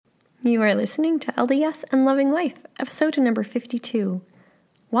You are listening to LDS and Loving Life, episode number 52,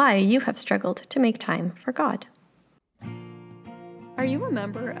 Why You Have Struggled to Make Time for God. Are you a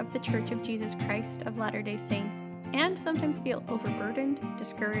member of the Church of Jesus Christ of Latter-day Saints and sometimes feel overburdened,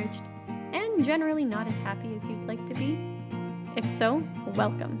 discouraged, and generally not as happy as you'd like to be? If so,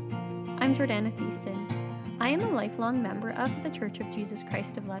 welcome. I'm Jordana Thiessen. I am a lifelong member of the Church of Jesus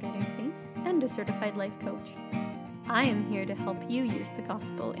Christ of Latter-day Saints and a certified life coach. I am here to help you use the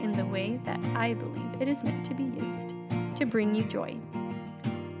gospel in the way that I believe it is meant to be used, to bring you joy.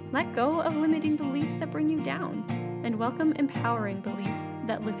 Let go of limiting beliefs that bring you down, and welcome empowering beliefs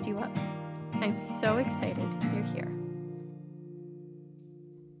that lift you up. I'm so excited you're here.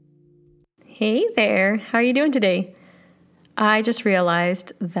 Hey there, how are you doing today? I just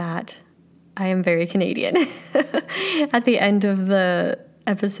realized that I am very Canadian. At the end of the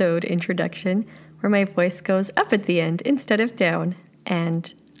episode introduction, where my voice goes up at the end instead of down,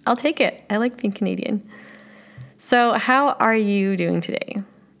 and I'll take it. I like being Canadian. So how are you doing today?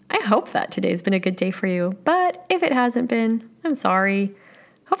 I hope that today's been a good day for you, but if it hasn't been, I'm sorry.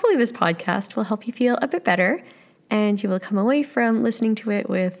 Hopefully this podcast will help you feel a bit better, and you will come away from listening to it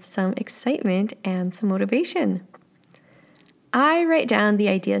with some excitement and some motivation. I write down the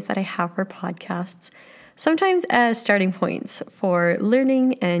ideas that I have for podcasts, sometimes as starting points for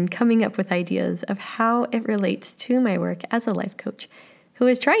learning and coming up with ideas of how it relates to my work as a life coach who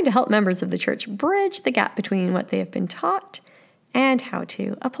is trying to help members of the church bridge the gap between what they have been taught and how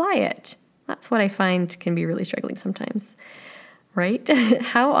to apply it. That's what I find can be really struggling sometimes, right?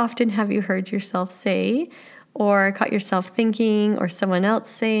 How often have you heard yourself say or caught yourself thinking or someone else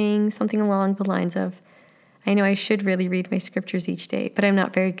saying something along the lines of, I know I should really read my scriptures each day, but I'm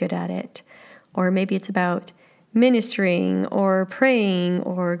not very good at it. Or maybe it's about ministering or praying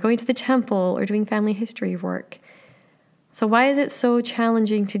or going to the temple or doing family history work. So why is it so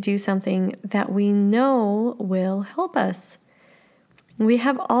challenging to do something that we know will help us? We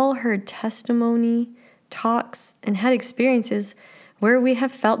have all heard testimony, talks, and had experiences where we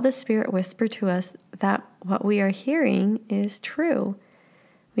have felt the Spirit whisper to us that what we are hearing is true.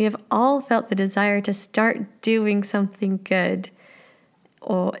 We have all felt the desire to start doing something good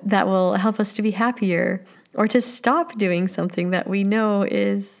or that will help us to be happier, or to stop doing something that we know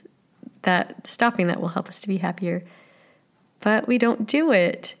is that stopping that will help us to be happier. But we don't do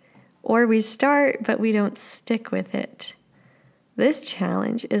it, or we start, but we don't stick with it. This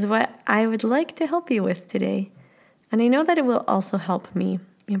challenge is what I would like to help you with today. And I know that it will also help me.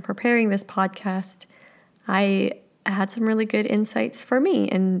 In preparing this podcast, I had some really good insights for me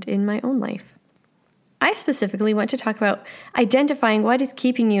and in my own life. I specifically want to talk about identifying what is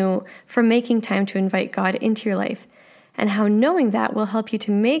keeping you from making time to invite God into your life and how knowing that will help you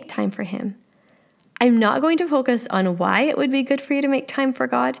to make time for Him. I'm not going to focus on why it would be good for you to make time for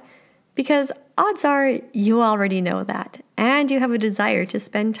God, because odds are you already know that and you have a desire to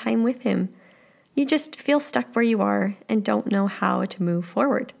spend time with Him. You just feel stuck where you are and don't know how to move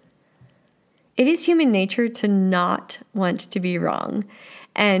forward. It is human nature to not want to be wrong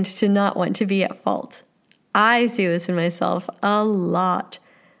and to not want to be at fault. I see this in myself a lot.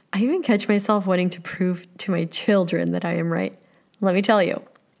 I even catch myself wanting to prove to my children that I am right. Let me tell you,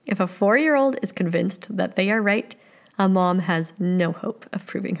 if a 4-year-old is convinced that they are right, a mom has no hope of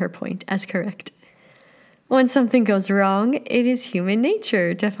proving her point as correct. When something goes wrong, it is human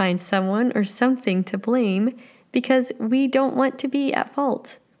nature to find someone or something to blame because we don't want to be at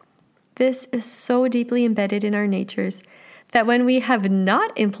fault. This is so deeply embedded in our natures that when we have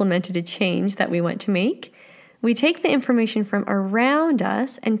not implemented a change that we want to make, we take the information from around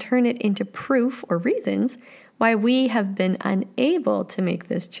us and turn it into proof or reasons why we have been unable to make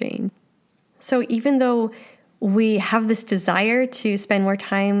this change. So even though we have this desire to spend more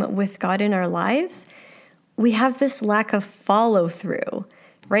time with God in our lives, we have this lack of follow through,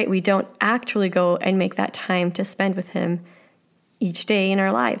 right? We don't actually go and make that time to spend with Him each day in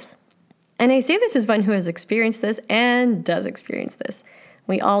our lives. And I say this as one who has experienced this and does experience this.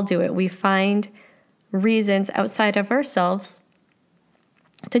 We all do it. We find reasons outside of ourselves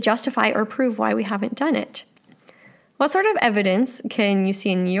to justify or prove why we haven't done it. What sort of evidence can you see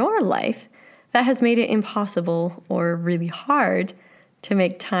in your life that has made it impossible or really hard to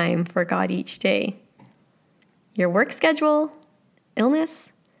make time for God each day? Your work schedule,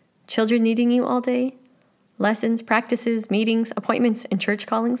 illness, children needing you all day, lessons, practices, meetings, appointments, and church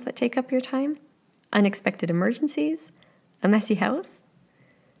callings that take up your time, unexpected emergencies, a messy house.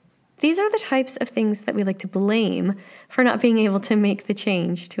 These are the types of things that we like to blame for not being able to make the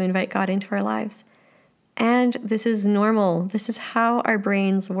change to invite God into our lives. And this is normal. This is how our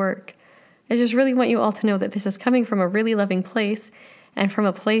brains work. I just really want you all to know that this is coming from a really loving place and from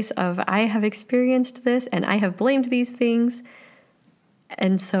a place of, I have experienced this and I have blamed these things.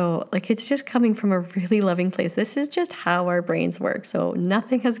 And so, it's just coming from a really loving place. This is just how our brains work. So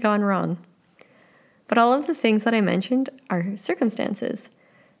nothing has gone wrong. But all of the things that I mentioned are circumstances.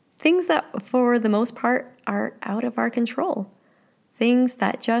 Things that, for the most part, are out of our control. Things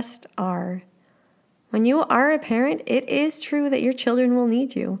that just are. When you are a parent, it is true that your children will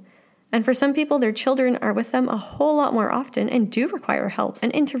need you. And for some people, their children are with them a whole lot more often and do require help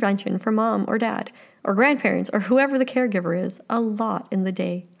and intervention from mom or dad or grandparents or whoever the caregiver is a lot in the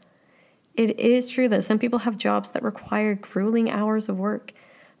day. It is true that some people have jobs that require grueling hours of work,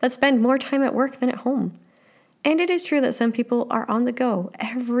 that spend more time at work than at home. And it is true that some people are on the go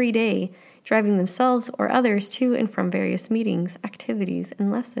every day, driving themselves or others to and from various meetings, activities,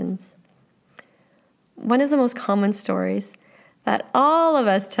 and lessons. One of the most common stories that all of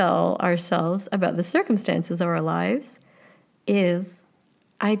us tell ourselves about the circumstances of our lives is,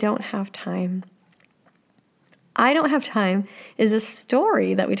 I don't have time. I don't have time is a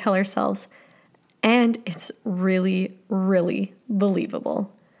story that we tell ourselves, and it's really, really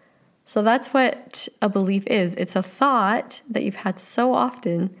believable. So that's what a belief is. It's a thought that you've had so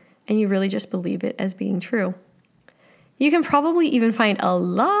often, and you really just believe it as being true. You can probably even find a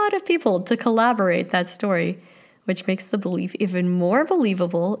lot of people to collaborate that story, which makes the belief even more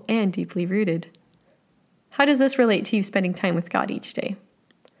believable and deeply rooted. How does this relate to you spending time with God each day?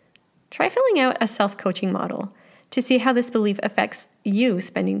 Try filling out a self-coaching model to see how this belief affects you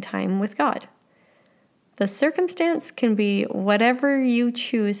spending time with God. The circumstance can be whatever you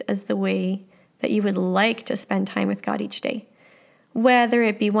choose as the way that you would like to spend time with God each day, whether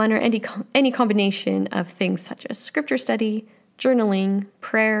it be one or any combination of things such as scripture study, journaling,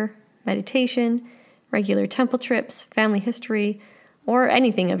 prayer, meditation, regular temple trips, family history, or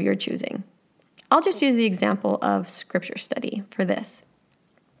anything of your choosing. I'll just use the example of scripture study for this.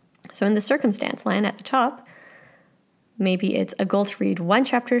 So in the circumstance line at the top, maybe it's a goal to read one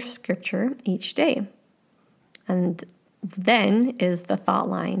chapter of scripture each day. And then is the thought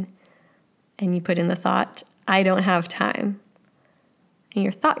line. And you put in the thought, I don't have time. And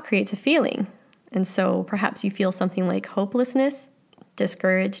your thought creates a feeling. And so perhaps you feel something like hopelessness,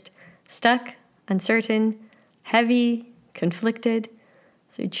 discouraged, stuck, uncertain, heavy, conflicted.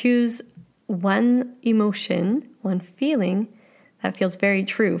 So you choose one emotion, one feeling that feels very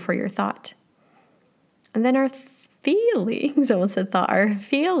true for your thought. And then our feelings, I almost said thought, our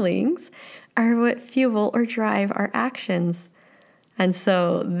feelings are what fuel or drive our actions. And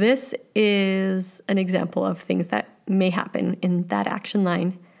so this is an example of things that may happen in that action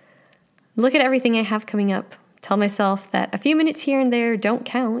line. Look at everything I have coming up. Tell myself that a few minutes here and there don't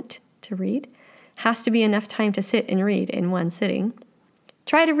count to read. Has to be enough time to sit and read in one sitting.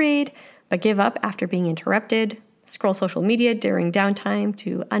 Try to read, but give up after being interrupted. Scroll social media during downtime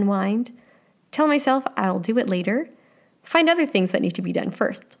to unwind. Tell myself I'll do it later. Find other things that need to be done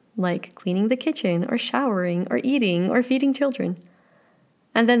first, like cleaning the kitchen or showering or eating or feeding children.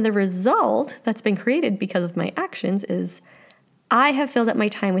 And then the result that's been created because of my actions is I have filled up my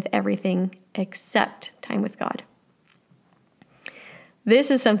time with everything except time with God.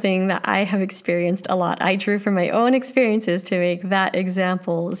 This is something that I have experienced a lot. I drew from my own experiences to make that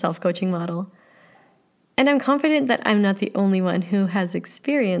example self-coaching model. And I'm confident that I'm not the only one who has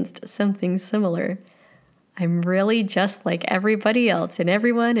experienced something similar. I'm really just like everybody else, and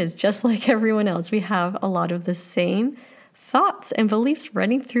everyone is just like everyone else. We have a lot of the same thoughts and beliefs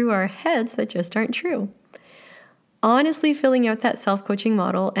running through our heads that just aren't true. Honestly, filling out that self-coaching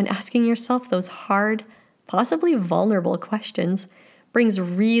model and asking yourself those hard, possibly vulnerable questions brings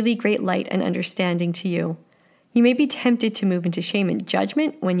really great light and understanding to you. You may be tempted to move into shame and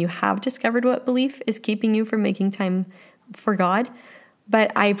judgment when you have discovered what belief is keeping you from making time for God,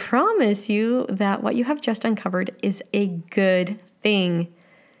 but I promise you that what you have just uncovered is a good thing.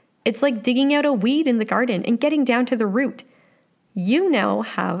 It's like digging out a weed in the garden and getting down to the root. You now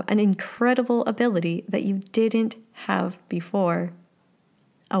have an incredible ability that you didn't have before: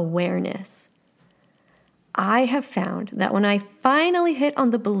 awareness. I have found that when I finally hit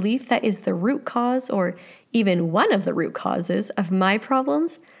on the belief that is the root cause, or even one of the root causes of my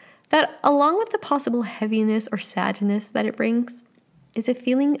problems, that along with the possible heaviness or sadness that it brings, is a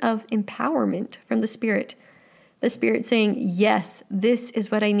feeling of empowerment from the Spirit. The Spirit saying, yes, this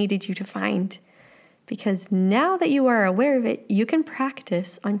is what I needed you to find. Because now that you are aware of it, you can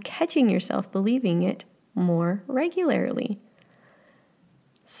practice on catching yourself believing it more regularly.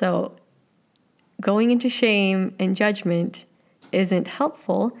 So going into shame and judgment isn't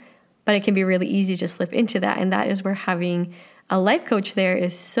helpful, but it can be really easy to slip into that. And that is where having a life coach there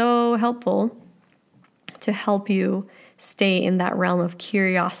is so helpful to help you stay in that realm of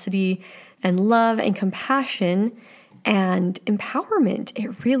curiosity and love and compassion and empowerment.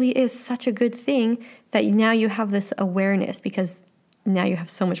 It really is such a good thing that now you have this awareness because now you have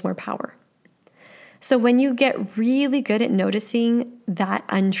so much more power. So when you get really good at noticing that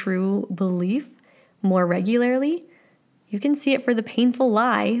untrue belief more regularly, you can see it for the painful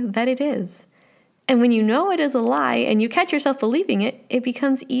lie that it is. And when you know it is a lie and you catch yourself believing it, it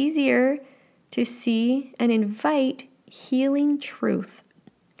becomes easier to see and invite healing truth,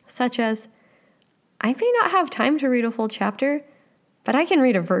 such as, I may not have time to read a full chapter, but I can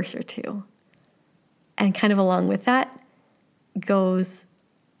read a verse or two. And kind of along with that goes,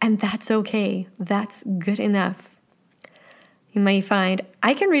 and that's okay. That's good enough. You might find,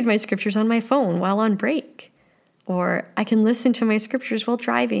 I can read my scriptures on my phone while on break, or I can listen to my scriptures while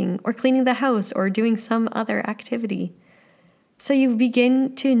driving or cleaning the house or doing some other activity. So you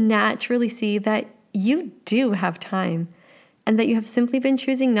begin to naturally see that you do have time and that you have simply been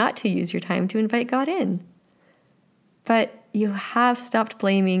choosing not to use your time to invite God in. But you have stopped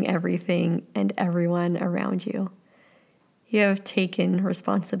blaming everything and everyone around you. You have taken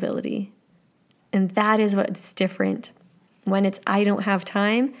responsibility. And that is what's different. When it's, I don't have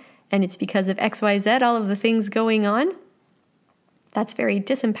time, and it's because of XYZ, all of the things going on, that's very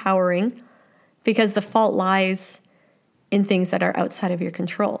disempowering because the fault lies in things that are outside of your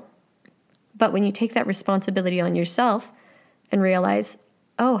control. But when you take that responsibility on yourself and realize,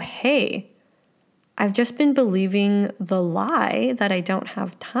 oh, hey, I've just been believing the lie that I don't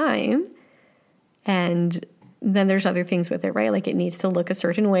have time, and then there's other things with it, right? Like it needs to look a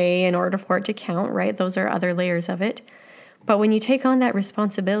certain way in order for it to count, right? Those are other layers of it. But when you take on that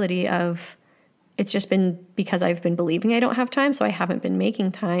responsibility of, it's just been because I've been believing I don't have time, so I haven't been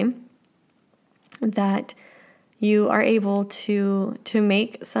making time, that you are able to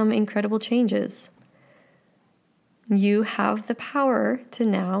make some incredible changes. You have the power to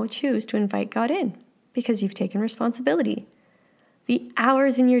now choose to invite God in because you've taken responsibility. The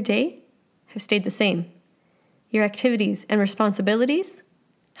hours in your day have stayed the same. Your activities and responsibilities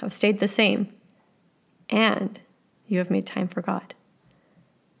have stayed the same. And you have made time for God.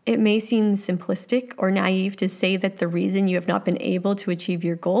 It may seem simplistic or naive to say that the reason you have not been able to achieve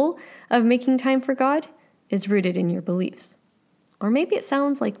your goal of making time for God is rooted in your beliefs. Or maybe it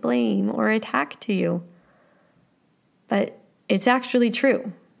sounds like blame or attack to you. But it's actually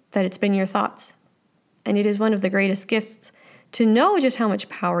true that it's been your thoughts. And it is one of the greatest gifts to know just how much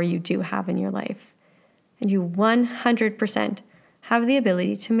power you do have in your life. And you 100% have the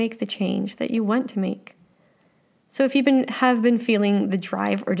ability to make the change that you want to make. So if you have been feeling the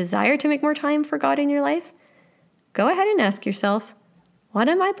drive or desire to make more time for God in your life, go ahead and ask yourself, what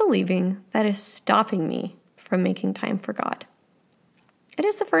am I believing that is stopping me from making time for God? It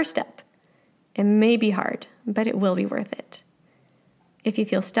is the first step. It may be hard, but it will be worth it. If you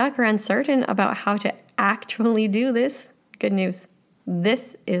feel stuck or uncertain about how to actually do this, good news.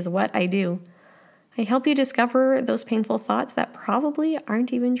 This is what I do. I help you discover those painful thoughts that probably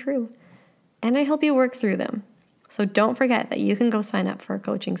aren't even true, and I help you work through them. So don't forget that you can go sign up for a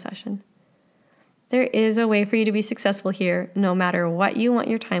coaching session. There is a way for you to be successful here, no matter what you want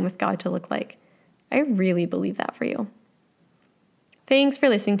your time with God to look like. I really believe that for you. Thanks for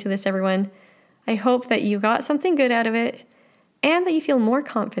listening to this, everyone. I hope that you got something good out of it and that you feel more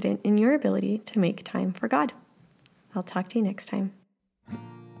confident in your ability to make time for God. I'll talk to you next time.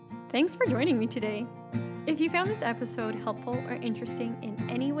 Thanks for joining me today. If you found this episode helpful or interesting in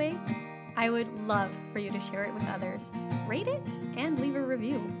any way, I would love for you to share it with others, rate it, and leave a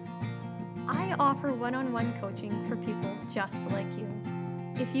review. I offer one-on-one coaching for people just like you.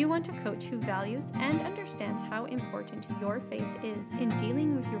 If you want a coach who values and understands how important your faith is in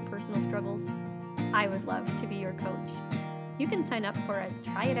dealing with your personal struggles, I would love to be your coach. You can sign up for a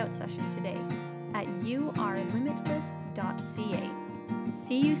Try It Out session today at youarelimitless.ca.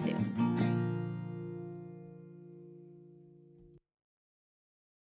 See you soon.